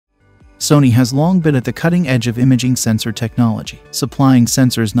Sony has long been at the cutting edge of imaging sensor technology, supplying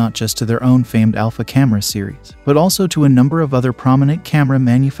sensors not just to their own famed Alpha camera series, but also to a number of other prominent camera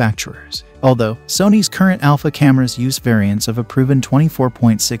manufacturers. Although Sony's current Alpha cameras use variants of a proven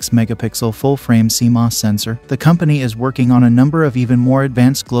 24.6 megapixel full-frame CMOS sensor, the company is working on a number of even more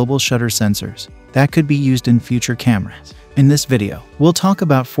advanced global shutter sensors that could be used in future cameras. In this video, we'll talk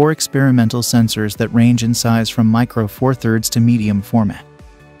about 4 experimental sensors that range in size from micro four thirds to medium format,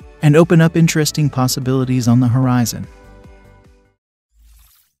 and open up interesting possibilities on the horizon.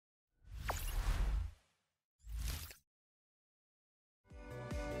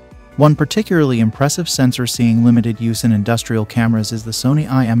 One particularly impressive sensor seeing limited use in industrial cameras is the Sony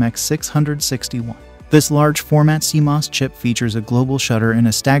IMX661. This large-format CMOS chip features a global shutter and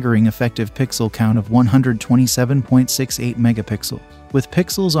a staggering effective pixel count of 127.68 megapixels, with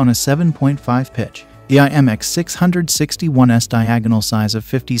pixels on a 7.5 pitch. The IMX661's diagonal size of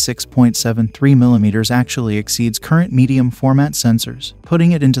 56.73 mm actually exceeds current medium-format sensors,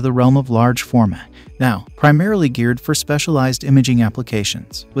 putting it into the realm of large format. Now, primarily geared for specialized imaging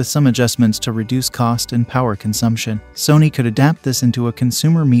applications, with some adjustments to reduce cost and power consumption, Sony could adapt this into a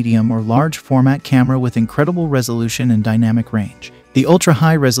consumer medium or large format camera with incredible resolution and dynamic range. The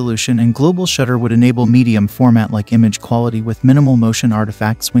ultra-high resolution and global shutter would enable medium format-like image quality with minimal motion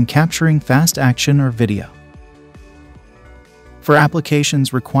artifacts when capturing fast action or video. For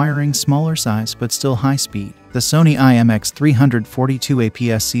applications requiring smaller size but still high speed, the Sony IMX342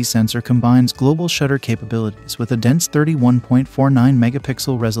 aps-c sensor combines global shutter capabilities with a dense 31.49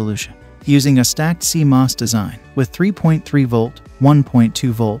 megapixel resolution. Using a stacked CMOS design with 3.3 volt, 1.2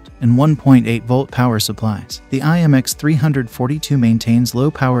 volt, and 1.8 volt power supplies, the IMX342 maintains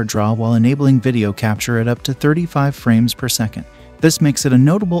low power draw while enabling video capture at up to 35 frames per second. This makes it a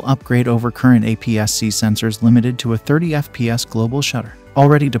notable upgrade over current aps-c sensors limited to a 30 fps global shutter.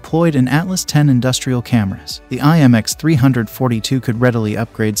 Already deployed in Atlas 10 industrial cameras, the IMX342 could readily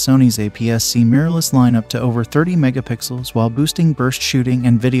upgrade Sony's aps-c mirrorless lineup to over 30 megapixels while boosting burst shooting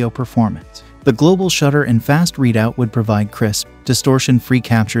and video performance. The global shutter and fast readout would provide crisp, distortion-free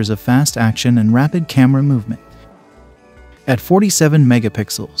captures of fast action and rapid camera movement. At 47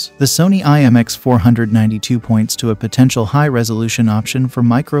 megapixels, the Sony IMX492 points to a potential high-resolution option for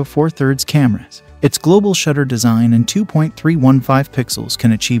micro four thirds cameras. Its global shutter design and 2.315 pixels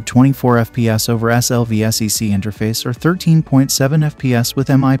can achieve 24 fps over SLV-SEC interface or 13.7 fps with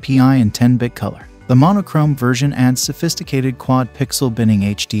MIPI and 10-bit color. The monochrome version adds sophisticated quad-pixel binning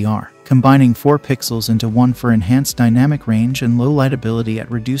HDR, combining 4 pixels into 1 for enhanced dynamic range and low lightability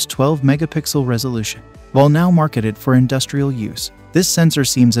at reduced 12-megapixel resolution. While now marketed for industrial use, this sensor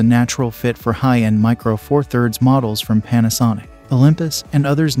seems a natural fit for high-end micro four thirds models from Panasonic, Olympus, and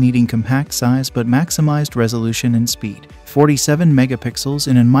others needing compact size but maximized resolution and speed. 47 megapixels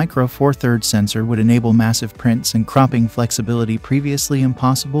in a micro four thirds sensor would enable massive prints and cropping flexibility previously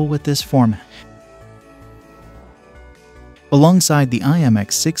impossible with this format. Alongside the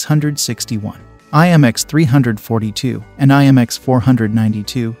IMX661, IMX342, and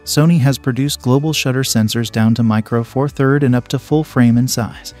IMX492, Sony has produced global shutter sensors down to micro four thirds and up to full frame in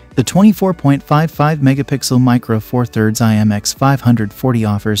size. The 24.55 megapixel micro four thirds IMX540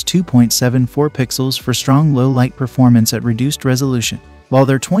 offers 2.74 pixels for strong low light performance at reduced resolution, while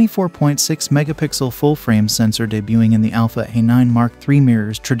their 24.6 megapixel full-frame sensor debuting in the Alpha A9 Mark III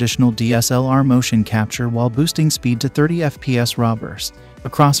mirrors traditional DSLR motion capture while boosting speed to 30 fps raw bursts.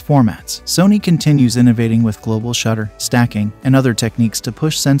 Across formats, Sony continues innovating with global shutter, stacking, and other techniques to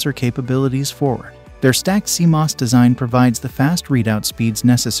push sensor capabilities forward. Their stacked CMOS design provides the fast readout speeds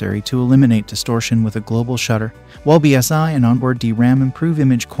necessary to eliminate distortion with a global shutter, while BSI and onboard DRAM improve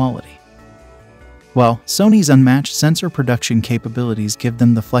image quality. While Sony's unmatched sensor production capabilities give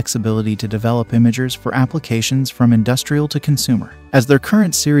them the flexibility to develop imagers for applications from industrial to consumer. As their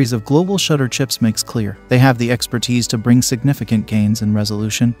current series of global shutter chips makes clear, they have the expertise to bring significant gains in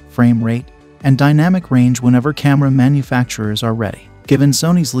resolution, frame rate, and dynamic range whenever camera manufacturers are ready. Given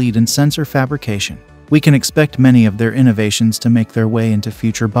Sony's lead in sensor fabrication, we can expect many of their innovations to make their way into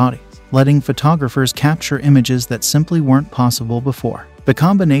future bodies, letting photographers capture images that simply weren't possible before. The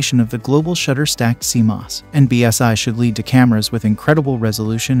combination of the global shutter stacked CMOS and BSI should lead to cameras with incredible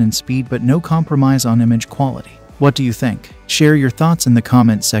resolution and speed but no compromise on image quality. What do you think? Share your thoughts in the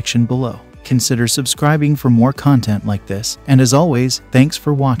comments section below. Consider subscribing for more content like this, and as always, thanks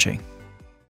for watching.